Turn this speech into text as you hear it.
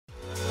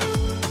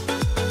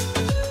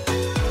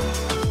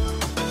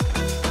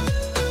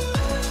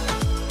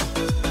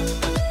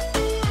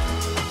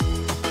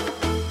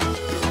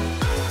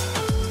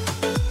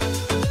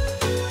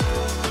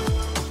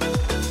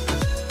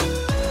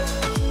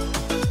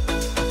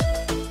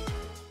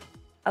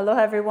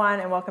Aloha everyone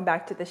and welcome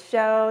back to the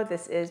show.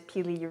 This is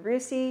Pili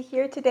Urusi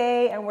here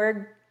today and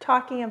we're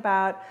talking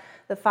about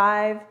the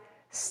five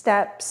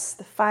step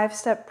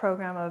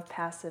program of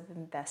passive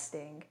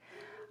investing.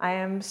 I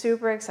am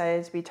super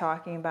excited to be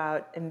talking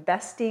about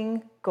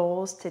investing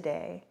goals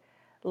today.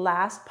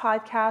 Last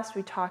podcast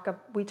we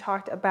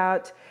talked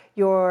about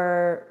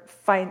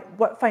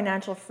what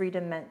financial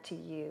freedom meant to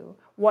you,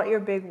 what your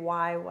big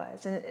why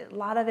was, and a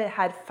lot of it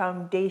had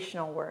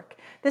foundational work.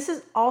 This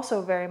is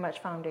also very much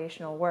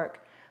foundational work.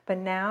 But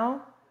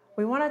now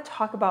we want to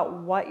talk about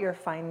what your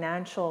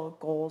financial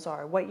goals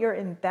are, what your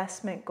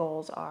investment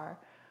goals are.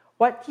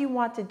 What do you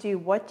want to do?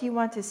 What do you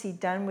want to see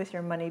done with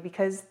your money?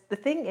 Because the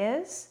thing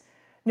is,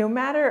 no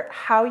matter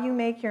how you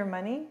make your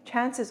money,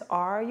 chances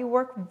are you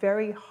work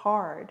very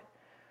hard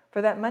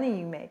for that money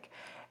you make.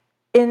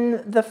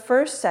 In the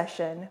first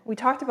session, we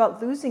talked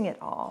about losing it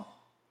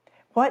all.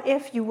 What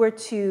if you were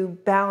to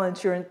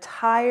balance your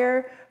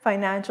entire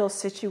financial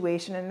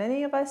situation, and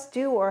many of us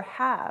do or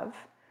have,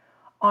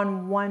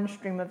 on one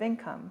stream of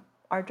income,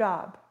 our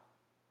job?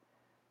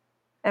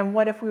 And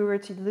what if we were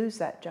to lose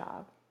that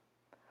job?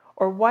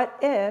 Or what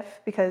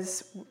if,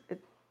 because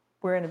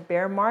we're in a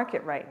bear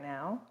market right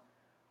now,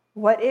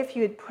 what if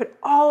you had put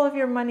all of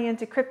your money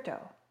into crypto?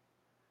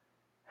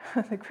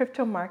 The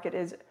crypto market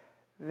is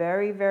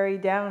very, very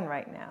down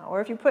right now. Or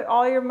if you put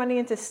all your money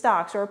into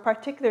stocks, or a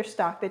particular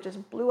stock that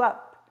just blew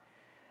up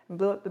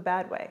the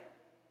bad way.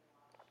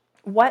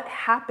 What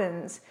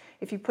happens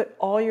if you put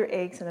all your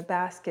eggs in a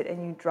basket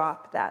and you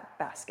drop that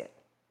basket?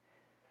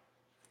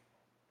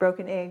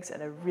 Broken eggs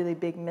and a really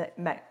big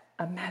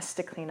mess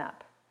to clean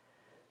up.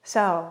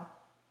 So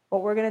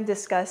what we're going to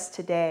discuss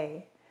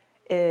today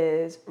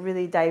is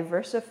really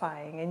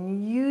diversifying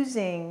and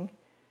using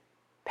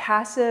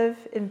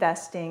passive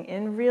investing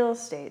in real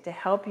estate to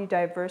help you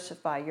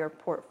diversify your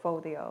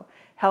portfolio,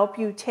 help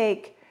you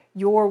take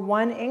your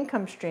one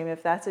income stream,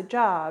 if that's a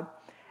job,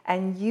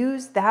 and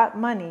use that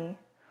money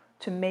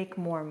to make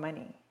more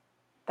money.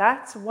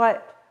 That's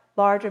what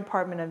large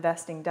apartment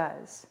investing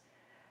does.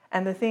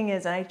 And the thing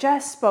is, and I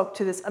just spoke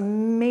to this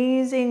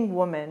amazing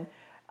woman,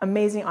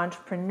 amazing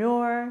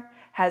entrepreneur,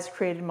 has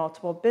created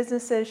multiple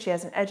businesses. She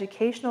has an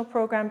educational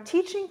program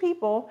teaching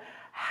people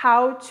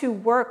how to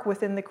work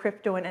within the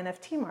crypto and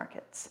NFT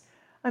markets.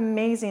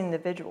 Amazing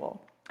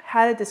individual.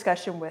 Had a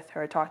discussion with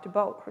her, talked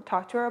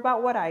to her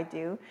about what I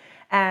do,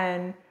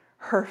 and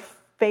her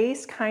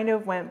face kind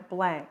of went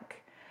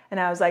blank. And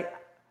I was like,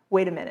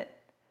 wait a minute.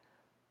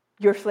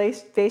 Your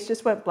face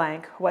just went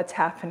blank. What's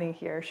happening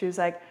here? She was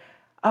like,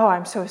 oh,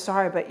 I'm so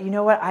sorry, but you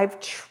know what? I've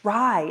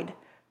tried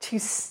to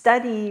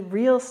study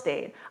real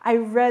estate. I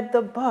read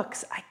the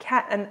books. I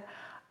can't, and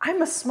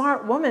I'm a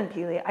smart woman,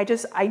 Pili.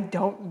 I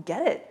don't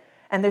get it.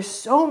 And there's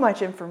so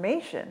much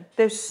information.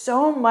 There's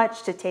so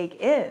much to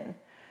take in.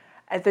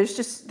 There's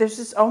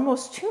just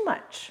almost too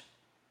much.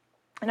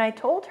 And I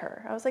told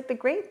her, I was like, the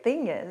great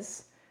thing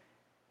is,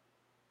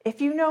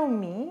 if you know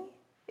me,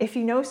 if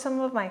you know some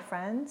of my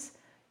friends,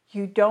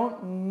 you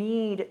don't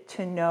need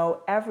to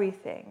know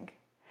everything.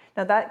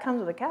 Now that comes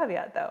with a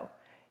caveat though.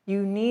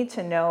 You need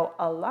to know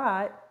a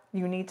lot.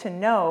 You need to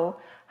know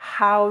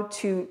how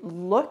to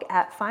look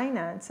at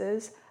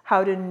finances,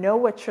 how to know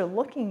what you're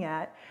looking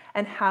at,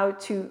 and how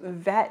to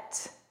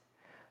vet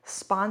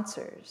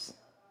sponsors.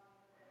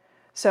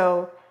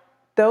 So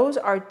those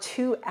are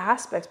two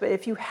aspects. But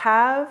if you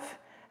have,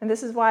 and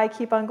this is why I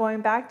keep on going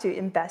back to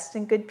invest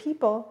in good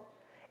people.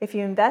 If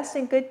you invest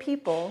in good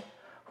people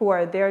who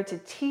are there to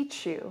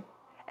teach you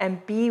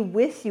and be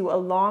with you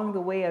along the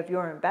way of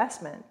your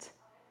investment,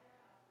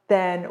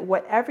 then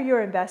whatever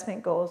your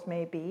investment goals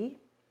may be,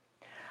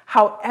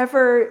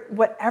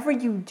 whatever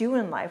you do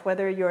in life,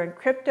 whether you're in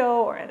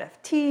crypto or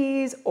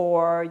NFTs,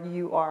 or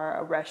you are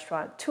a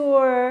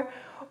restaurateur,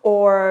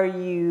 or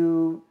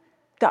you ...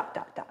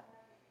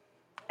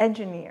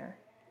 engineer,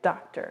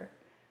 doctor,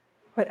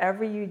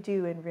 whatever you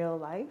do in real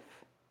life,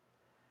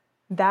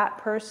 that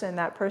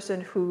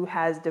person who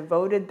has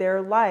devoted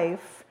their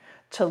life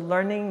to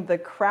learning the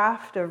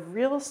craft of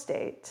real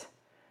estate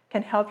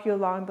can help you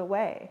along the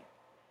way.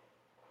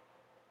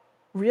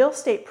 Real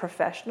estate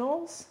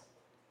professionals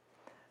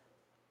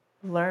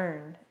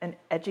learn and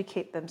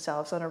educate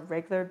themselves on a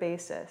regular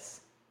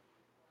basis.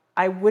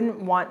 I wouldn't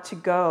want to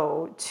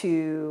go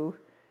to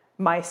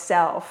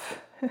myself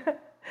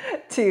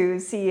to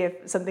see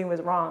if something was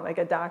wrong, like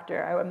a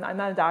doctor. I'm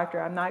not a doctor.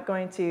 I'm not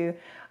going to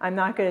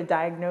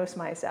diagnose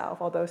myself,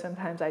 although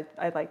sometimes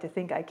I'd like to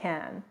think I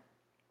can.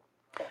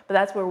 But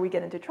that's where we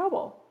get into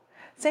trouble.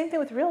 Same thing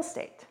with real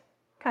estate,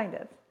 kind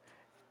of.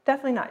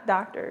 Definitely not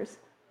doctors,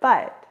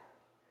 but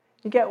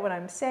you get what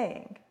I'm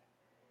saying.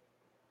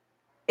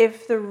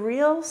 If the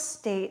real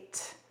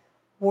estate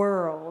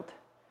world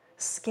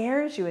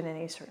scares you in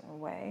any certain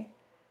way,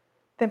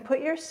 then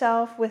put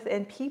yourself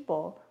within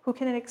people who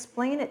can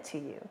explain it to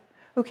you,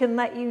 who can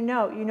let you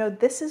know,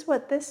 this is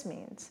what this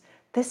means.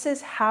 This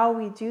is how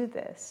we do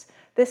this.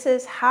 This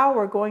is how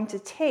we're going to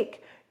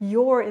take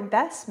your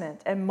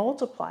investment and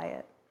multiply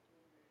it.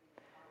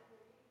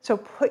 So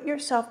put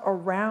yourself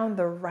around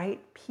the right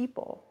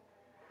people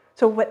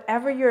So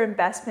whatever your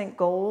investment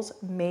goals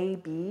may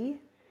be,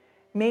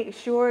 make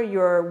sure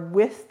you're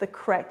with the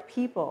correct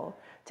people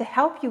to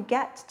help you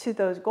get to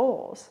those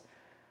goals.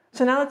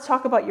 So now let's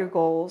talk about your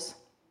goals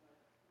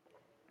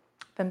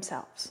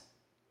themselves.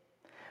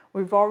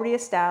 We've already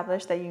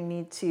established that you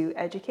need to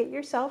educate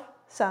yourself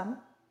some,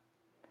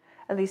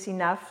 at least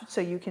enough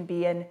so you can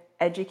be an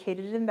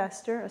educated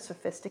investor, a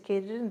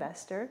sophisticated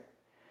investor.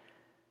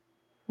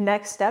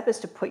 Next step is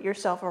to put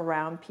yourself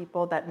around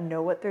people that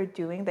know what they're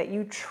doing, that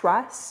you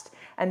trust,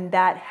 and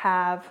that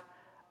have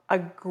a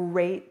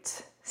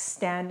great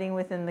standing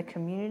within the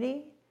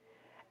community,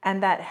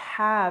 and that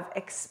have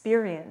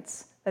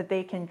experience that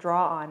they can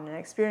draw on, and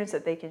experience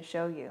that they can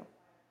show you.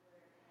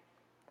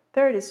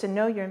 Third is to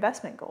know your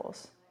investment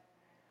goals.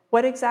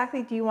 What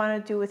exactly do you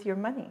want to do with your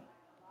money?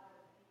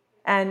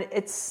 And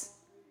it's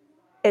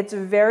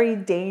very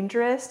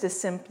dangerous to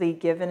simply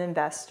give an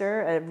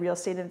investor, a real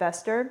estate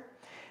investor.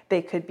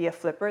 They could be a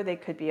flipper, they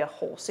could be a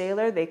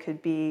wholesaler, they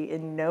could be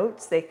in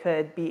notes, they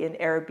could be in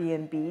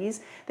Airbnbs,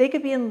 they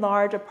could be in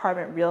large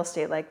apartment real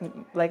estate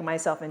like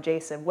myself and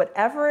Jason.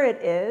 Whatever it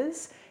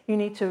is, you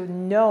need to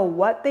know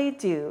what they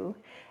do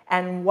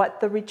and what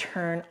the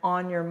return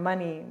on your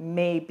money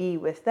may be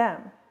with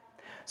them.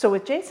 So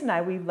with Jason and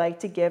I, we like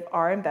to give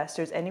our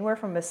investors anywhere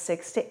from a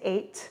 6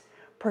 to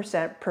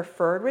 8%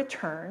 preferred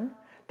return.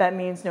 That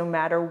means no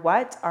matter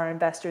what, our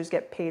investors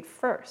get paid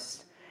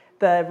first.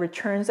 The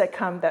returns that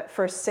come, that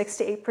first 6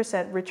 to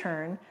 8%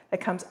 return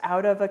that comes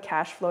out of a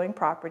cash flowing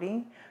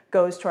property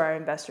goes to our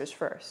investors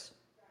first.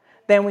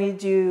 Then we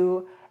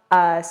do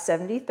a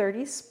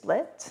 70-30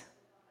 split,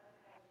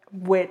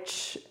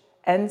 which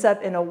ends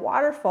up in a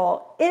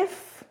waterfall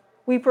if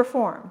we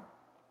perform.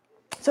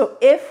 So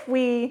if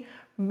we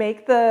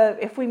make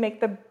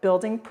the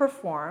building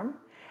perform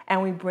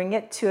and we bring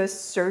it to a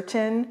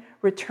certain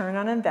return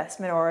on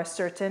investment or a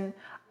certain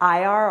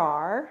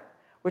IRR,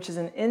 which is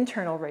an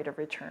internal rate of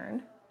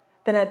return,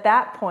 then at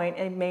that point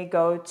it may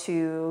go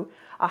to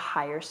a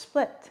higher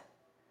split.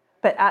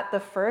 But at the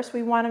first,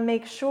 we want to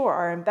make sure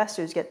our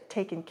investors get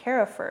taken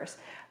care of first.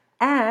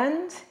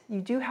 And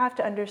you do have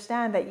to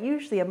understand that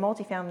usually a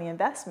multifamily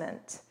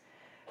investment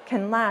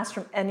can last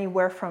from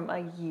anywhere from a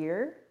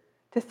year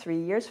to 3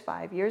 years,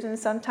 5 years, and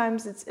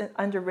sometimes it's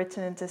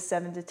underwritten into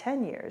 7 to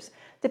 10 years,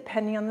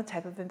 depending on the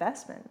type of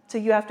investment. So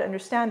you have to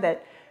understand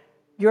that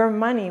your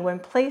money, when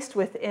placed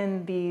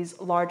within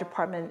these large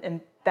apartment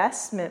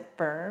investment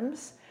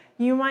firms,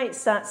 you might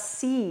not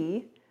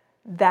see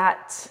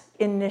that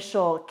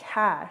initial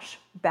cash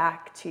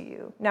back to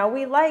you. Now,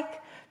 we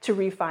like to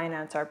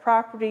refinance our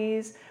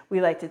properties.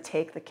 We like to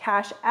take the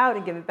cash out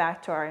and give it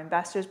back to our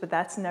investors, but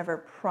that's never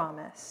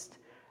promised,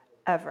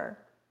 ever.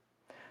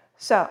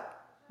 So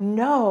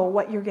know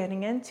what you're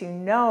getting into.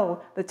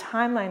 Know the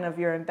timeline of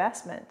your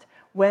investment,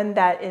 when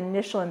that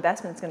initial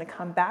investment is going to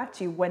come back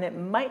to you, when it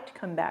might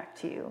come back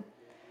to you.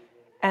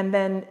 And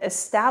then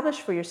establish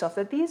for yourself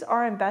that these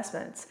are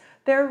investments.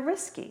 They're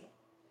risky.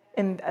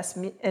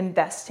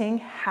 Investing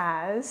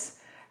has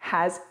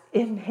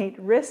innate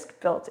risk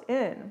built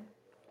in.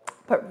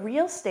 But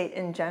real estate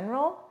in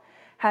general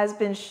has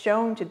been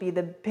shown to be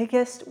the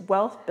biggest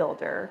wealth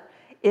builder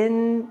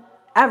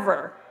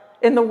ever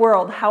in the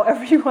world,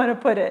 however you want to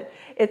put it.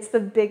 It's the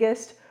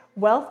biggest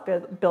wealth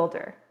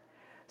builder.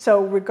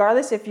 So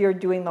regardless if you're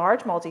doing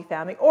large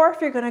multifamily or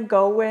if you're going to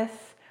go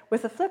with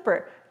a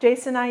flipper.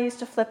 Jason and I used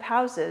to flip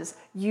houses.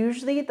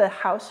 Usually the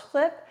house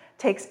flip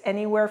takes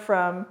anywhere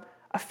from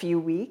a few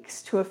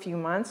weeks to a few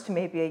months to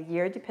maybe a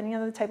year, depending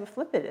on the type of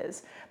flip it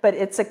is. But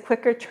it's a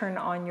quicker turn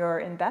on your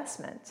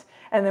investment.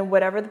 And then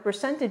whatever the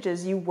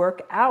percentages you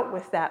work out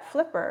with that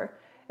flipper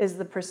is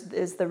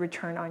the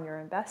return on your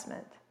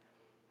investment.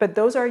 But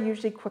those are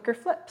usually quicker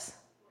flips.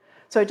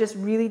 So it just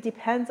really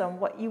depends on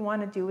what you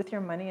want to do with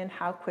your money and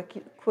how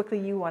quickly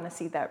you want to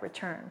see that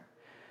return.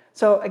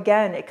 So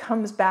again, it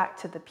comes back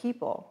to the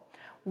people.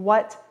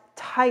 What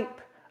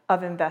type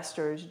of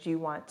investors do you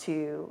want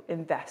to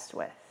invest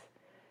with?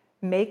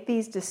 Make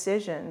these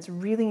decisions,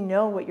 really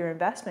know what your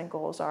investment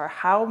goals are.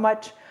 How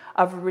much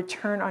of a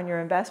return on your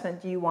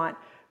investment do you want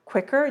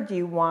quicker? Do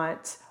you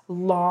want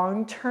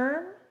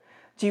long-term?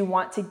 Do you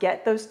want to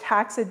get those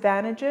tax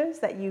advantages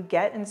that you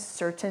get in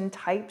certain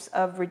types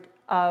of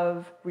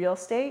real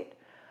estate?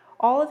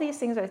 All of these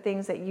things are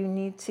things that you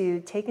need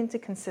to take into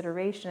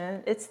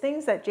consideration. It's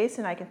things that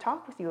Jason and I can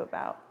talk with you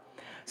about.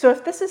 So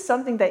if this is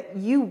something that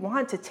you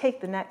want to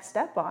take the next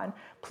step on,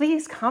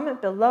 please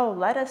comment below.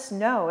 Let us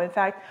know. In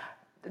fact,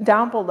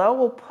 down below,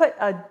 we'll put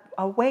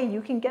a way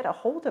you can get a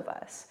hold of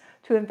us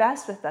to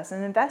invest with us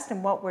and invest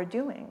in what we're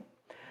doing.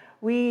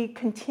 We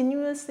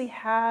continuously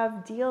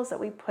have deals that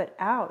we put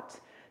out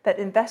that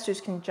investors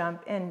can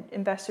jump in,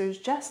 investors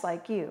just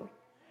like you.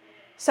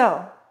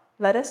 So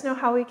let us know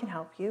how we can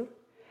help you.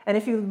 And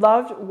if you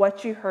loved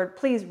what you heard,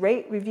 please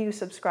rate, review,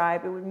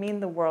 subscribe. It would mean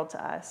the world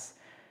to us.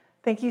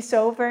 Thank you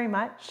so very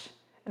much,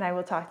 and I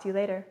will talk to you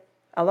later.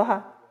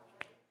 Aloha.